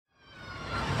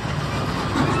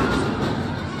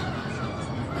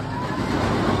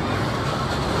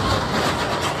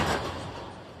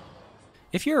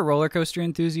If you're a roller coaster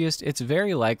enthusiast, it's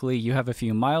very likely you have a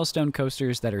few milestone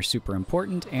coasters that are super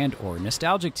important and or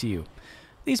nostalgic to you.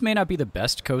 These may not be the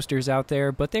best coasters out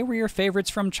there, but they were your favorites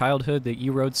from childhood that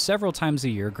you rode several times a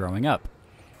year growing up.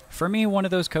 For me, one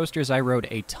of those coasters I rode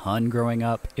a ton growing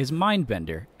up is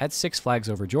Mindbender at Six Flags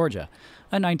Over Georgia,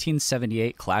 a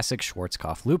 1978 classic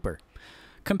Schwarzkopf looper.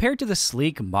 Compared to the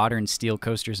sleek, modern steel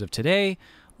coasters of today,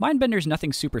 Mindbender's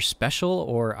nothing super special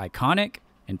or iconic.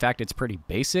 In fact, it's pretty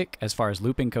basic as far as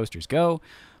looping coasters go,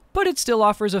 but it still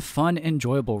offers a fun,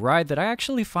 enjoyable ride that I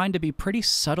actually find to be pretty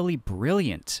subtly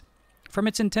brilliant. From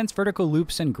its intense vertical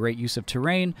loops and great use of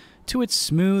terrain, to its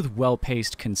smooth,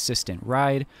 well-paced, consistent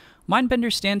ride,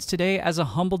 Mindbender stands today as a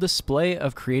humble display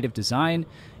of creative design,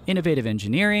 innovative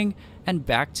engineering, and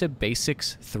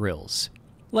back-to-basics thrills.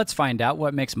 Let's find out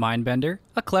what makes Mindbender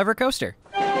a clever coaster.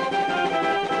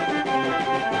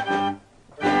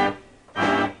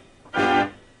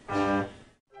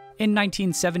 In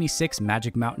 1976,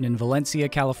 Magic Mountain in Valencia,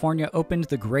 California opened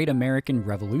the Great American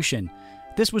Revolution.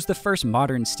 This was the first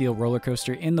modern steel roller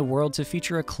coaster in the world to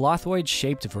feature a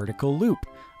clothoid-shaped vertical loop,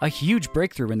 a huge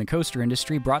breakthrough in the coaster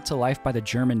industry brought to life by the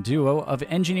German duo of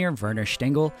engineer Werner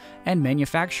Stengel and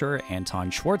manufacturer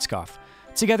Anton Schwarzkopf.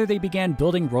 Together they began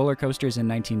building roller coasters in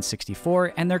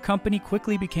 1964, and their company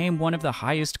quickly became one of the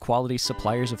highest quality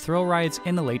suppliers of thrill rides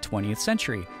in the late 20th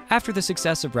century. After the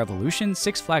success of Revolution,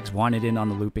 Six Flags wanted in on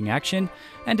the looping action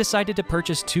and decided to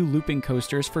purchase 2 looping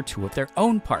coasters for 2 of their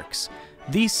own parks.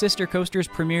 These sister coasters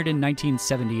premiered in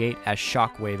 1978 as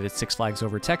Shockwave at Six Flags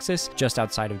Over Texas, just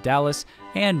outside of Dallas,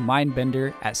 and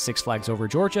Mindbender at Six Flags Over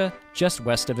Georgia, just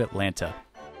west of Atlanta.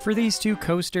 For these 2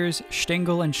 coasters,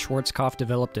 Stengel and Schwarzkopf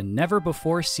developed a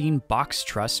never-before-seen box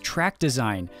truss track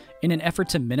design in an effort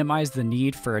to minimize the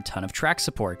need for a ton of track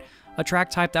support, a track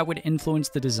type that would influence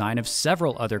the design of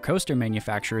several other coaster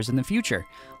manufacturers in the future,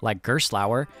 like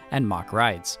Gerstlauer and Mach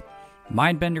Rides.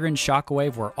 Mindbender and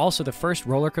Shockwave were also the first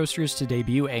roller coasters to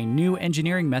debut a new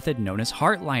engineering method known as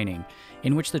heartlining,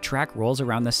 in which the track rolls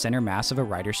around the center mass of a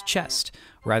rider's chest,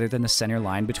 rather than the center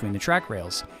line between the track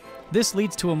rails. This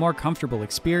leads to a more comfortable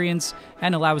experience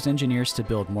and allows engineers to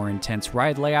build more intense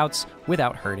ride layouts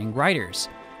without hurting riders.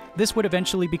 This would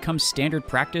eventually become standard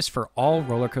practice for all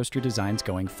roller coaster designs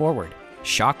going forward.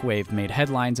 Shockwave made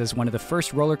headlines as one of the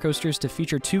first roller coasters to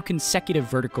feature 2 consecutive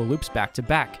vertical loops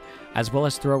back-to-back, as well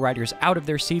as throw riders out of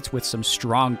their seats with some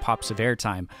strong pops of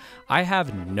airtime. I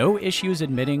have no issues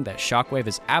admitting that Shockwave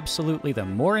is absolutely the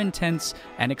more intense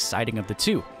and exciting of the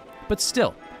 2. But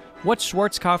still, what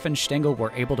Schwarzkopf and Stengel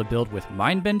were able to build with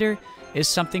Mindbender is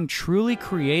something truly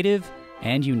creative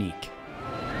and unique.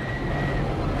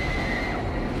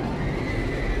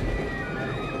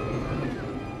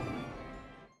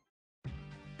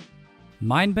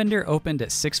 Mindbender opened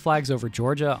at Six Flags Over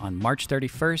Georgia on March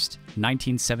 31st,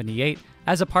 1978,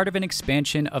 as a part of an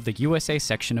expansion of the USA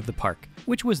section of the park,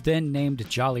 which was then named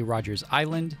Jolly Rogers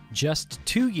Island just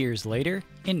 2 years later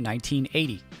in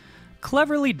 1980.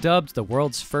 Cleverly dubbed the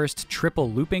world's first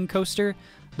triple looping coaster,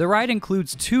 the ride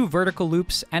includes 2 vertical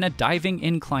loops and a diving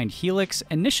inclined helix,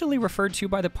 initially referred to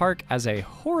by the park as a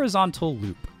horizontal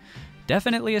loop.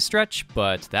 Definitely a stretch,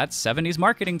 but that's 70s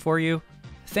marketing for you.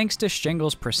 Thanks to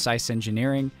Stengel's precise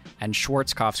engineering and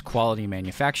Schwarzkopf's quality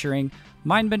manufacturing,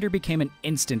 Mindbender became an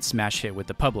instant smash hit with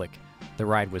the public. The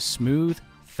ride was smooth,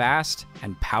 fast,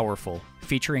 and powerful,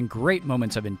 featuring great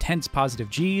moments of intense positive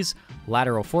Gs,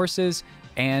 lateral forces,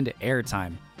 and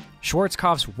airtime.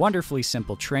 Schwarzkopf's wonderfully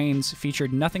simple trains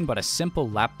featured nothing but a simple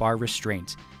lap bar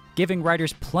restraint, giving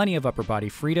riders plenty of upper body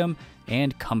freedom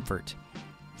and comfort.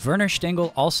 Werner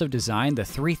Stengel also designed the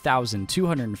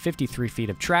 3,253 feet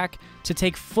of track to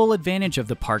take full advantage of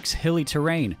the park's hilly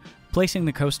terrain, placing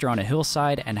the coaster on a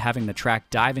hillside and having the track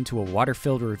dive into a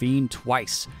water-filled ravine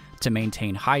twice to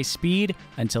maintain high speed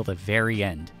until the very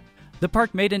end. The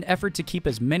park made an effort to keep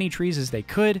as many trees as they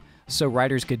could, so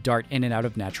riders could dart in and out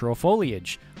of natural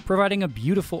foliage, providing a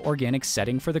beautiful organic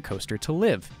setting for the coaster to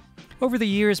live. Over the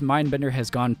years, Mindbender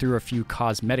has gone through a few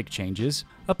cosmetic changes.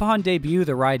 Upon debut,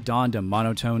 the ride donned a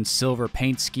monotone silver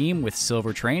paint scheme with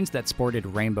silver trains that sported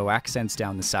rainbow accents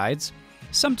down the sides.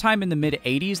 Sometime in the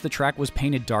mid-80s, the track was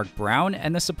painted dark brown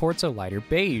and the supports a lighter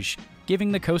beige,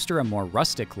 giving the coaster a more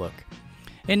rustic look.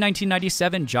 In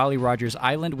 1997, Jolly Rogers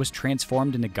Island was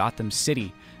transformed into Gotham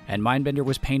City, and Mindbender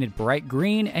was painted bright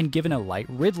green and given a light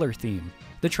Riddler theme.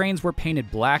 The trains were painted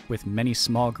black with many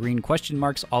small green question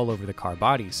marks all over the car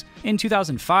bodies. In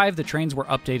 2005, the trains were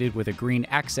updated with a green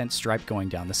accent stripe going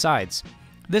down the sides.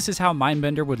 This is how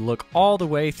Mindbender would look all the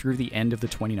way through the end of the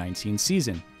 2019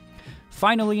 season.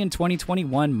 Finally, in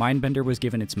 2021, Mindbender was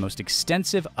given its most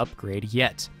extensive upgrade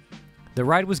yet. The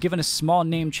ride was given a small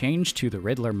name change to the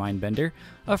Riddler Mindbender,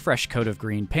 a fresh coat of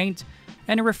green paint,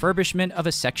 and a refurbishment of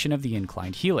a section of the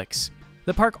inclined helix.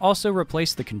 The park also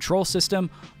replaced the control system,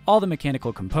 all the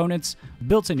mechanical components,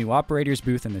 built a new operator's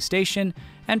booth in the station,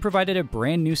 and provided a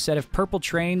brand new set of purple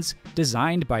trains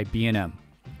designed by B&M.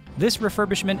 This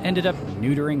refurbishment ended up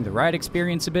neutering the ride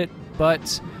experience a bit,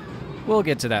 but we'll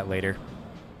get to that later.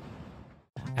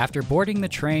 After boarding the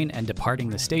train and departing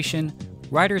the station,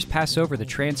 riders pass over the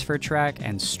transfer track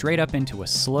and straight up into a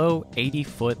slow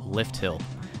 80-foot lift hill.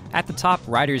 At the top,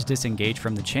 riders disengage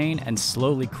from the chain and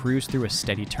slowly cruise through a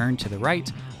steady turn to the right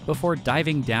before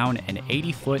diving down an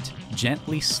 80-foot,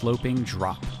 gently sloping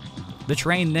drop. The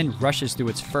train then rushes through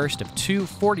its first of two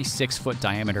 46-foot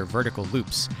diameter vertical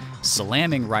loops,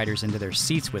 slamming riders into their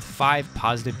seats with 5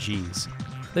 positive Gs.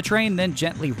 The train then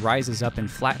gently rises up and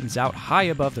flattens out high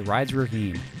above the ride's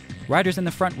ravine. Riders in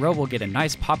the front row will get a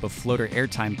nice pop of floater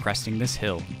airtime cresting this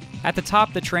hill. At the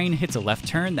top, the train hits a left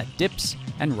turn that dips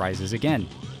and rises again.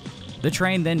 The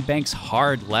train then banks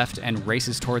hard left and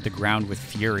races toward the ground with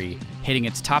fury, hitting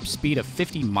its top speed of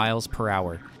 50 miles per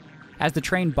hour. As the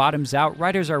train bottoms out,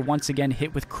 riders are once again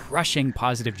hit with crushing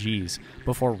positive Gs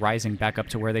before rising back up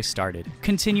to where they started.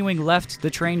 Continuing left, the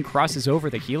train crosses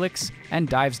over the helix and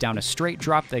dives down a straight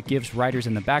drop that gives riders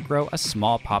in the back row a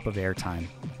small pop of airtime.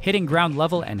 Hitting ground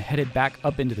level and headed back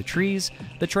up into the trees,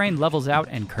 the train levels out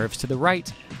and curves to the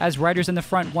right, as riders in the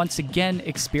front once again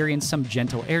experience some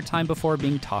gentle airtime before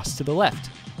being tossed to the left.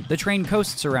 The train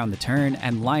coasts around the turn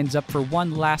and lines up for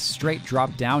one last straight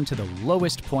drop down to the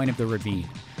lowest point of the ravine.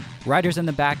 Riders in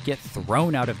the back get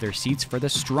thrown out of their seats for the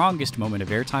strongest moment of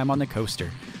airtime on the coaster,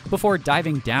 before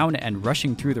diving down and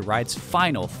rushing through the ride's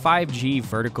final 5G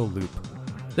vertical loop.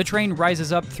 The train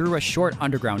rises up through a short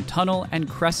underground tunnel and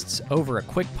crests over a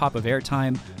quick pop of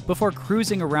airtime before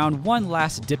cruising around one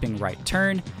last dipping right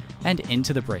turn and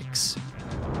into the brakes.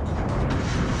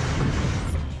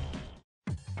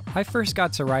 I first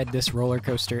got to ride this roller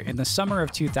coaster in the summer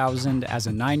of 2000 as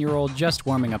a 9-year-old just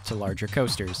warming up to larger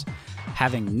coasters.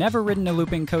 Having never ridden a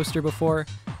looping coaster before,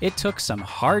 it took some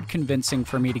hard convincing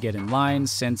for me to get in line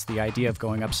since the idea of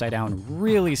going upside down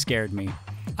really scared me.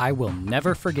 I will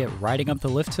never forget riding up the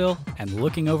lift hill and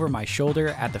looking over my shoulder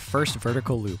at the first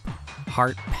vertical loop,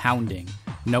 heart pounding,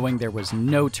 knowing there was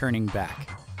no turning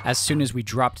back. As soon as we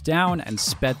dropped down and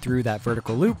sped through that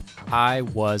vertical loop, I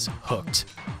was hooked.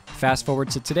 Fast forward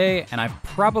to today, and I've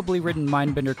probably ridden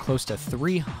Mindbender close to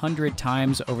 300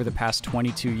 times over the past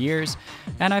 22 years,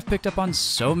 and I've picked up on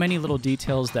so many little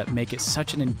details that make it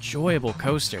such an enjoyable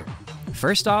coaster.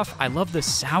 First off, I love the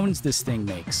sounds this thing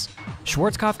makes.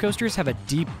 Schwarzkopf coasters have a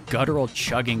deep, guttural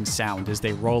chugging sound as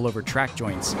they roll over track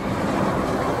joints.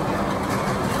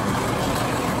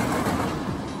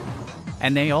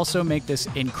 And they also make this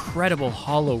incredible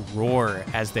hollow roar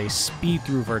as they speed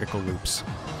through vertical loops.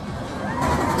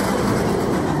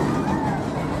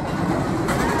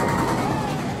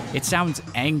 It sounds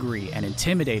angry and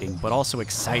intimidating, but also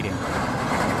exciting.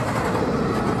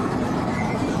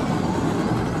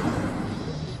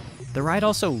 The ride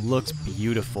also looks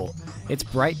beautiful. Its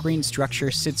bright green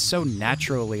structure sits so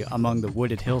naturally among the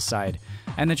wooded hillside,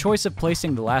 and the choice of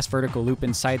placing the last vertical loop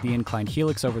inside the inclined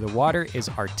helix over the water is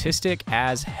artistic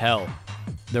as hell.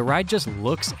 The ride just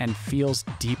looks and feels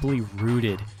deeply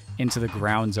rooted into the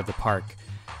grounds of the park.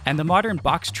 And the modern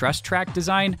box truss track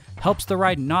design helps the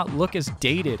ride not look as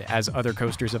dated as other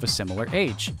coasters of a similar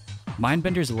age.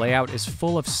 Mindbender's layout is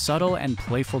full of subtle and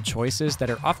playful choices that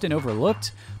are often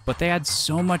overlooked, but they add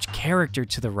so much character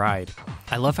to the ride.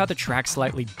 I love how the track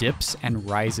slightly dips and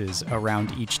rises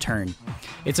around each turn.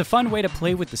 It's a fun way to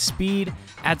play with the speed,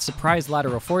 add surprise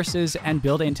lateral forces, and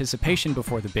build anticipation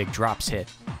before the big drops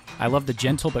hit. I love the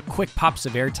gentle but quick pops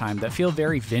of airtime that feel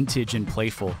very vintage and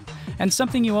playful, and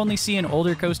something you only see in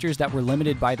older coasters that were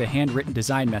limited by the handwritten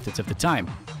design methods of the time.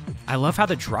 I love how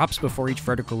the drops before each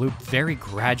vertical loop very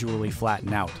gradually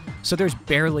flatten out, so there's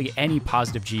barely any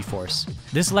positive G-force.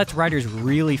 This lets riders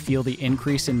really feel the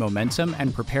increase in momentum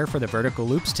and prepare for the vertical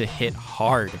loops to hit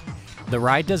hard. The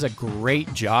ride does a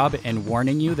great job in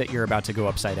warning you that you're about to go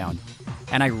upside down.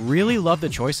 And I really love the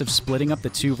choice of splitting up the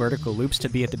two vertical loops to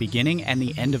be at the beginning and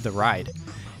the end of the ride.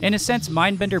 In a sense,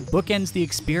 Mindbender bookends the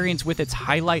experience with its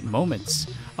highlight moments,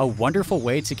 a wonderful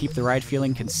way to keep the ride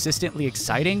feeling consistently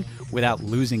exciting without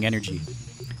losing energy.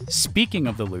 Speaking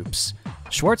of the loops,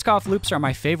 Schwarzkopf loops are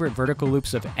my favorite vertical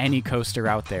loops of any coaster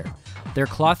out there. Their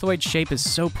clothoid shape is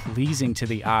so pleasing to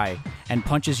the eye and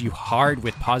punches you hard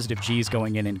with positive Gs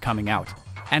going in and coming out,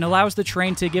 and allows the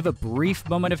train to give a brief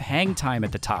moment of hang time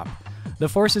at the top. The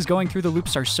forces going through the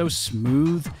loops are so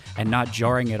smooth and not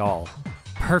jarring at all.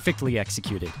 Perfectly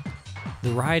executed.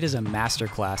 The ride is a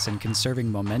masterclass in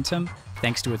conserving momentum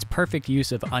thanks to its perfect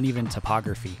use of uneven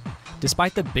topography.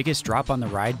 Despite the biggest drop on the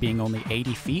ride being only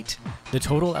 80 feet, the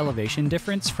total elevation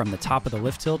difference from the top of the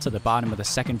lift hill to the bottom of the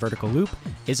second vertical loop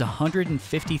is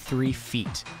 153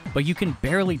 feet, but you can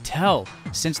barely tell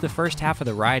since the first half of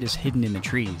the ride is hidden in the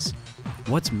trees.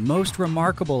 What's most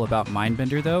remarkable about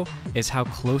Mindbender, though, is how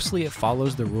closely it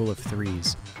follows the rule of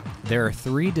threes. There are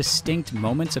 3 distinct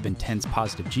moments of intense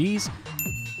positive Gs,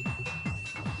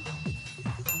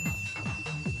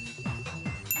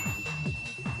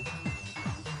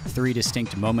 three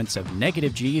distinct moments of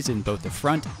negative Gs in both the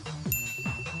front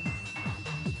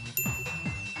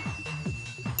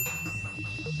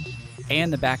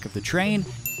and the back of the train,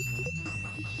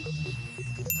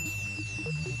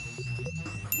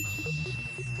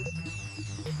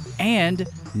 and,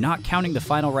 not counting the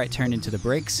final right turn into the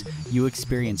brakes, you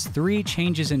experience 3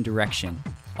 changes in direction,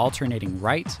 alternating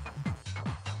right,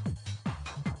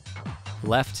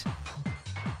 left,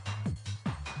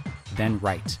 then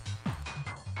right.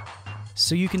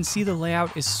 So you can see the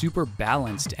layout is super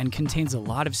balanced and contains a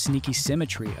lot of sneaky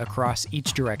symmetry across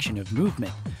each direction of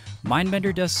movement.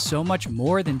 Mindbender does so much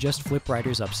more than just flip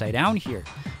riders upside down here.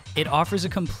 It offers a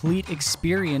complete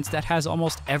experience that has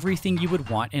almost everything you would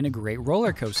want in a great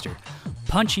roller coaster.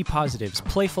 Punchy positives,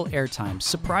 playful airtime,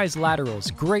 surprise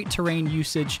laterals, great terrain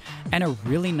usage, and a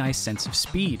really nice sense of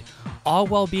speed, all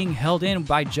while being held in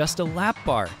by just a lap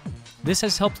bar. This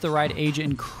has helped the ride age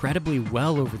incredibly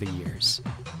well over the years.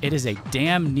 It is a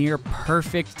damn near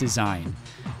perfect design,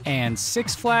 and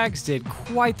Six Flags did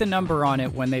quite the number on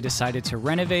it when they decided to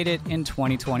renovate it in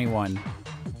 2021.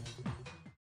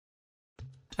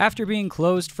 After being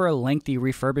closed for a lengthy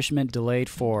refurbishment delayed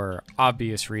for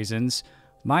obvious reasons,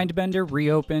 Mindbender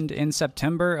reopened in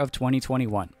September of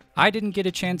 2021. I didn't get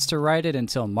a chance to ride it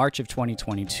until March of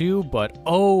 2022, but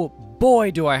oh boy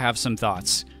do I have some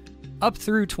thoughts. Up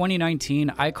through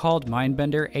 2019, I called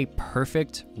Mindbender a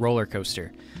perfect roller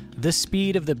coaster. The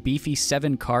speed of the beefy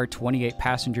 7-car,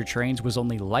 28-passenger trains was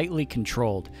only lightly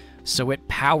controlled, so it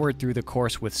powered through the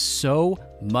course with so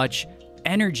much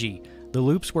energy. The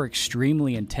loops were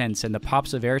extremely intense and the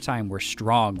pops of airtime were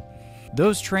strong.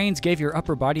 Those trains gave your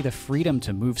upper body the freedom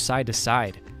to move side to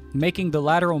side, making the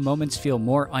lateral moments feel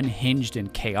more unhinged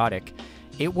and chaotic.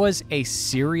 It was a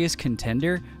serious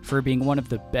contender for being one of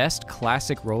the best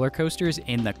classic roller coasters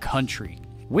in the country.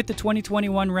 With the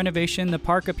 2021 renovation, the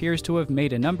park appears to have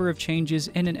made a number of changes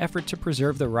in an effort to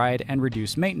preserve the ride and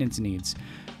reduce maintenance needs,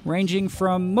 ranging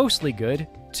from mostly good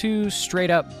to straight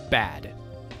up bad.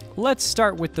 Let's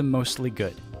start with the mostly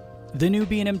good. The new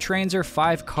B&M trains are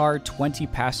 5-car,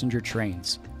 20-passenger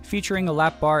trains, featuring a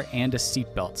lap bar and a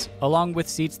seatbelt, along with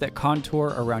seats that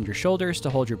contour around your shoulders to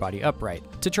hold your body upright.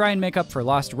 To try and make up for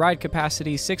lost ride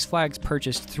capacity, Six Flags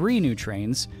purchased 3 new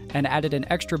trains and added an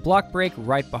extra block brake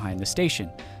right behind the station,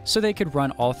 so they could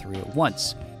run all 3 at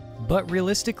once. But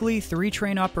realistically, 3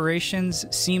 train operations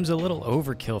seems a little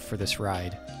overkill for this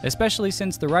ride, especially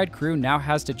since the ride crew now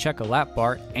has to check a lap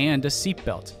bar and a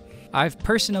seatbelt. I've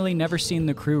personally never seen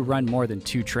the crew run more than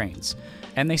 2 trains,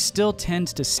 and they still tend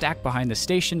to stack behind the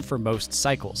station for most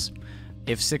cycles.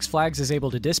 If Six Flags is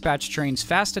able to dispatch trains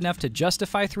fast enough to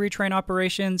justify 3 train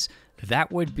operations,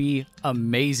 that would be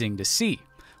amazing to see.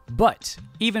 But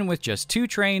even with just 2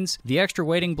 trains, the extra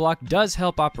waiting block does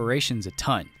help operations a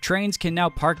ton. Trains can now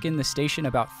park in the station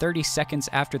about 30 seconds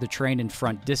after the train in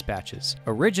front dispatches.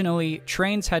 Originally,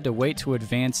 trains had to wait to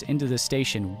advance into the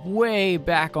station way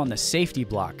back on the safety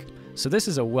block, so this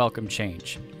is a welcome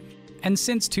change. And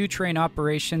since 2 train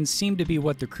operations seem to be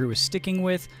what the crew is sticking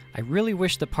with, I really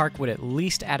wish the park would at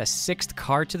least add a 6th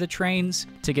car to the trains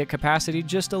to get capacity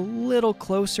just a little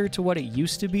closer to what it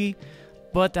used to be,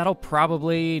 but that'll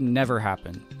probably never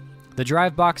happen. The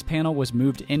drive box panel was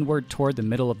moved inward toward the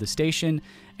middle of the station,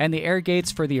 and the air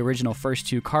gates for the original first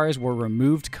 2 cars were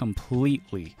removed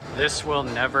completely. This will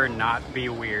never not be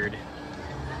weird.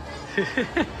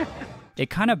 It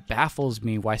kind of baffles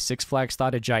me why Six Flags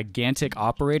thought a gigantic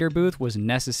operator booth was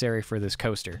necessary for this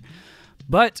coaster.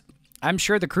 But I'm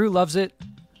sure the crew loves it.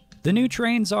 The new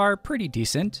trains are pretty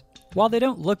decent. While they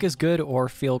don't look as good or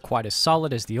feel quite as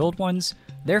solid as the old ones,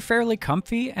 they're fairly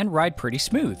comfy and ride pretty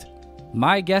smooth.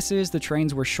 My guess is the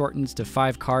trains were shortened to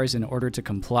 5 cars in order to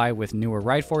comply with newer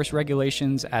ride force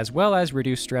regulations as well as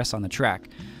reduce stress on the track,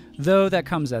 though that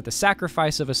comes at the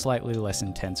sacrifice of a slightly less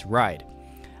intense ride.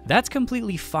 That's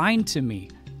completely fine to me,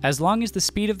 as long as the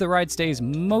speed of the ride stays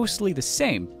mostly the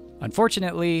same.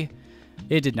 Unfortunately,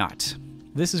 it did not.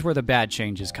 This is where the bad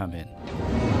changes come in.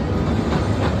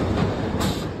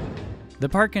 The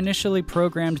park initially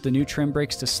programmed the new trim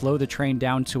brakes to slow the train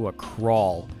down to a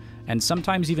crawl. and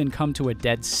sometimes even come to a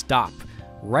dead stop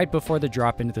right before the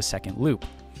drop into the second loop.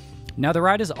 Now, the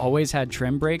ride has always had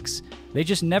trim brakes. They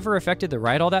just never affected the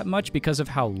ride all that much because of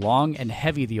how long and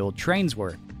heavy the old trains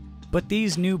were. But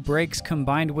these new brakes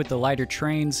combined with the lighter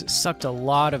trains sucked a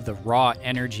lot of the raw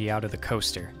energy out of the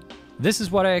coaster. This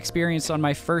is what I experienced on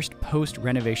my first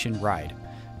post-renovation ride.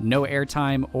 No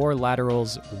airtime or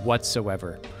laterals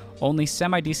whatsoever. Only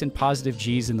semi-decent positive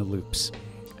Gs in the loops.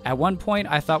 At one point,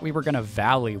 I thought we were gonna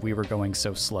valley, we were going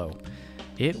so slow.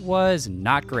 It was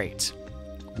not great.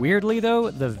 Weirdly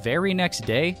though, the very next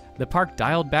day, the park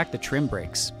dialed back the trim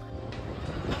brakes.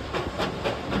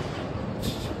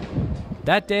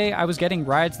 That day, I was getting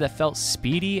rides that felt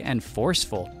speedy and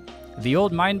forceful. The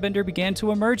old Mindbender began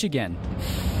to emerge again.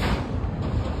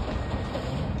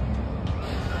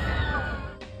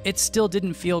 It still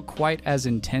didn't feel quite as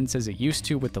intense as it used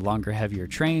to with the longer, heavier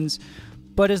trains,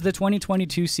 but as the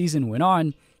 2022 season went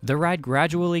on, the ride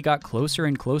gradually got closer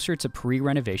and closer to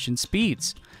pre-renovation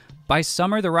speeds. By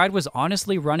summer, the ride was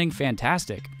honestly running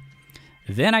fantastic.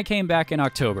 Then I came back in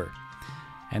October,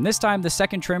 and this time the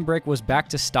second trim brake was back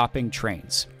to stopping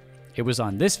trains. It was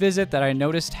on this visit that I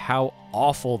noticed how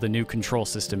awful the new control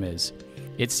system is.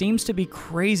 It seems to be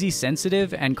crazy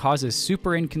sensitive and causes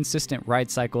super inconsistent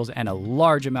ride cycles and a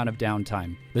large amount of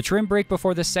downtime. The trim brake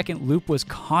before the second loop was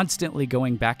constantly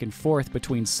going back and forth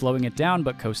between slowing it down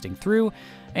but coasting through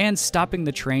and stopping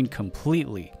the train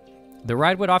completely. The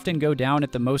ride would often go down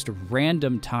at the most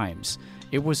random times.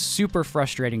 It was super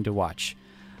frustrating to watch.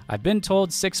 I've been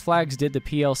told Six Flags did the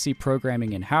PLC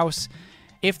programming in-house.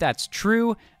 If that's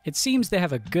true, it seems they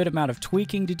have a good amount of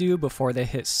tweaking to do before they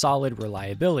hit solid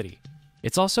reliability.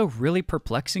 It's also really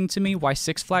perplexing to me why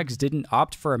Six Flags didn't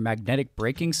opt for a magnetic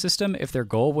braking system if their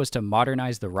goal was to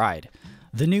modernize the ride.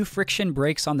 The new friction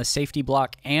brakes on the safety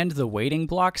block and the waiting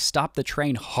block stop the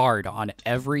train hard on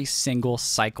every single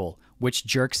cycle, which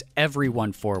jerks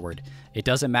everyone forward. It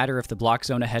doesn't matter if the block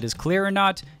zone ahead is clear or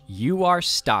not, you are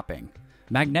stopping.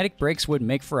 Magnetic brakes would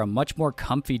make for a much more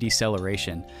comfy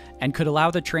deceleration, and could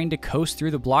allow the train to coast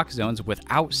through the block zones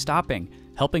without stopping,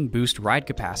 helping boost ride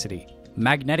capacity.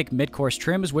 Magnetic mid-course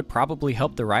trims would probably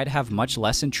help the ride have much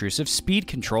less intrusive speed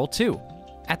control too.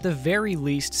 At the very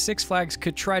least, Six Flags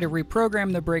could try to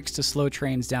reprogram the brakes to slow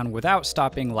trains down without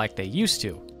stopping like they used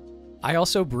to. I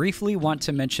also briefly want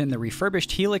to mention the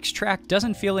refurbished Helix track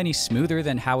doesn't feel any smoother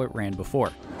than how it ran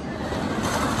before.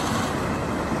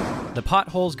 The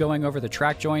potholes going over the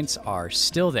track joints are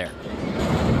still there.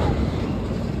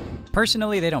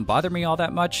 Personally, they don't bother me all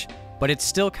that much, but it's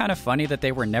still kind of funny that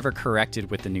they were never corrected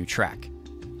with the new track.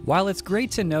 While it's great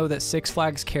to know that Six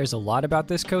Flags cares a lot about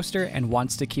this coaster and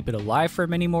wants to keep it alive for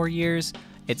many more years,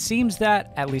 it seems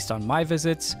that, at least on my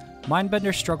visits,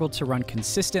 Mindbender struggled to run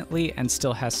consistently and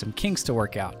still has some kinks to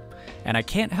work out. And I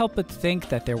can't help but think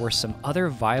that there were some other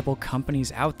viable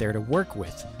companies out there to work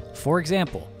with. For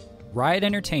example, Ride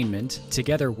Entertainment,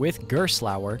 together with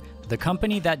Gerstlauer, the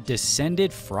company that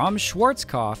descended from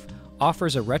Schwarzkopf,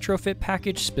 offers a retrofit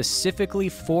package specifically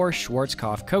for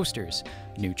Schwarzkopf coasters.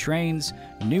 New trains,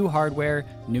 new hardware,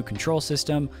 new control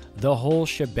system, the whole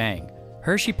shebang.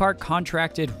 Hershey Park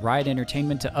contracted Ride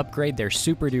Entertainment to upgrade their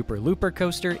Super Duper Looper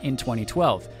coaster in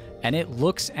 2012, and it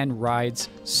looks and rides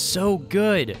so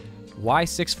good. Why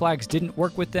Six Flags didn't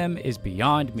work with them is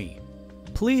beyond me.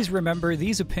 Please remember,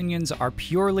 these opinions are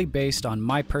purely based on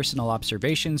my personal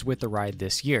observations with the ride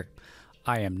this year.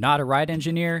 I am not a ride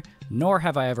engineer, nor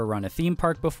have I ever run a theme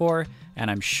park before, and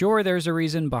I'm sure there's a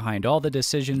reason behind all the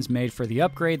decisions made for the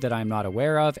upgrade that I'm not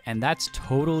aware of, and that's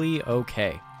totally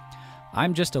okay.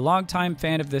 I'm just a longtime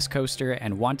fan of this coaster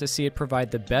and want to see it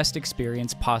provide the best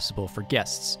experience possible for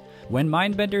guests. When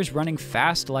Mindbender's running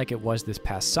fast like it was this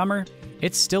past summer,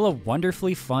 it's still a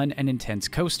wonderfully fun and intense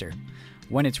coaster.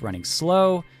 When it's running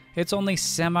slow, it's only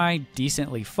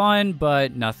semi-decently fun,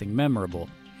 but nothing memorable.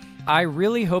 I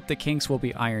really hope the kinks will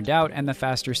be ironed out and the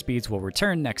faster speeds will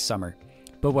return next summer,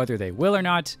 but whether they will or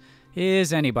not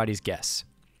is anybody's guess.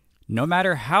 No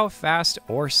matter how fast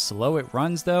or slow it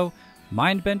runs though,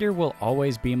 Mindbender will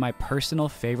always be my personal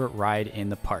favorite ride in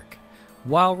the park.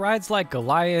 While rides like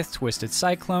Goliath, Twisted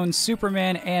Cyclone,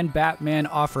 Superman, and Batman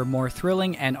offer more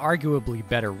thrilling and arguably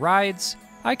better rides,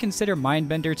 I consider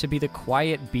Mindbender to be the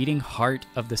quiet beating heart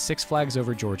of the Six Flags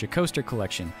Over Georgia coaster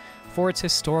collection for its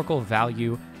historical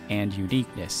value and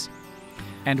uniqueness.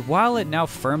 And while it now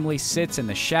firmly sits in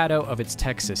the shadow of its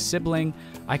Texas sibling,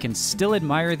 I can still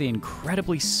admire the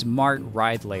incredibly smart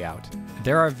ride layout.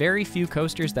 There are very few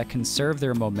coasters that conserve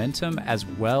their momentum as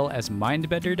well as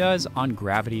Mindbender does on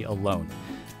gravity alone.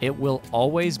 It will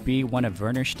always be one of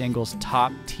Werner Stengel's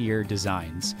top tier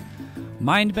designs.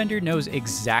 Mindbender knows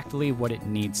exactly what it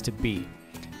needs to be.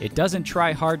 It doesn't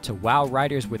try hard to wow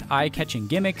riders with eye-catching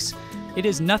gimmicks. It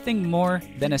is nothing more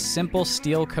than a simple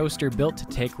steel coaster built to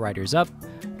take riders up,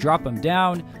 drop them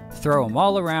down, throw them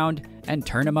all around, and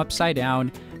turn them upside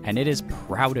down, and it is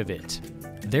proud of it.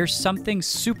 There's something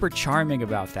super charming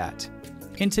about that.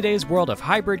 In today's world of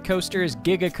hybrid coasters,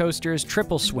 giga coasters,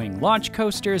 triple swing launch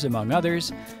coasters, among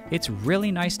others, it's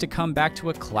really nice to come back to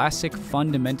a classic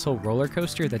fundamental roller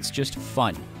coaster that's just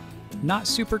fun. Not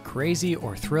super crazy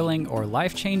or thrilling or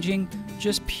life-changing,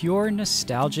 just pure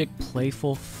nostalgic,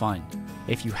 playful fun.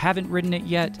 If you haven't ridden it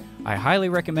yet, I highly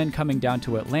recommend coming down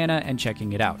to Atlanta and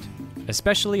checking it out,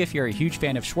 especially if you're a huge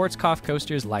fan of Schwarzkopf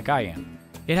coasters like I am.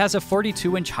 It has a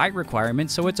 42-inch height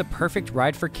requirement, so it's a perfect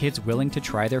ride for kids willing to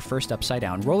try their first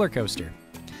upside-down roller coaster.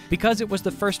 Because it was the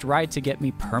first ride to get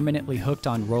me permanently hooked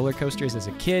on roller coasters as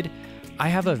a kid, I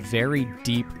have a very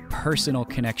deep, personal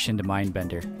connection to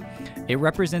Mindbender. It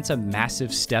represents a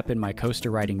massive step in my coaster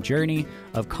riding journey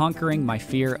of conquering my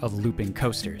fear of looping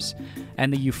coasters,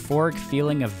 and the euphoric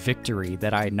feeling of victory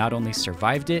that I not only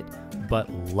survived it, but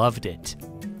loved it.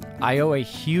 I owe a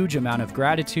huge amount of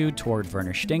gratitude toward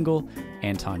Werner Stingel,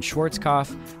 Anton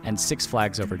Schwarzkopf, and Six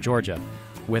Flags Over Georgia.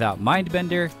 Without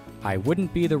Mindbender, I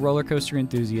wouldn't be the roller coaster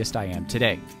enthusiast I am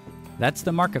today. That's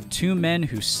the mark of two men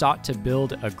who sought to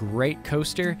build a great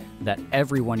coaster that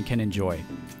everyone can enjoy.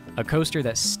 A coaster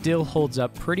that still holds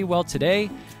up pretty well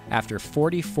today after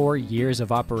 44 years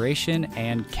of operation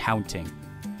and counting.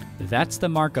 That's the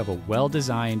mark of a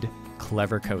well-designed,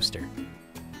 clever coaster.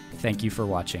 Thank you for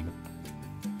watching.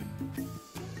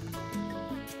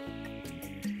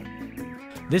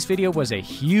 This video was a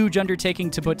huge undertaking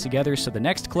to put together, so the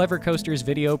next Clever Coasters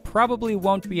video probably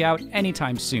won't be out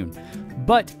anytime soon.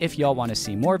 But if y'all want to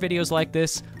see more videos like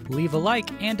this, leave a like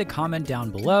and a comment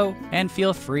down below, and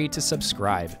feel free to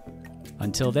subscribe.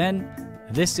 Until then,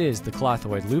 this is the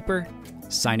Clothoid Looper,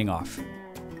 signing off.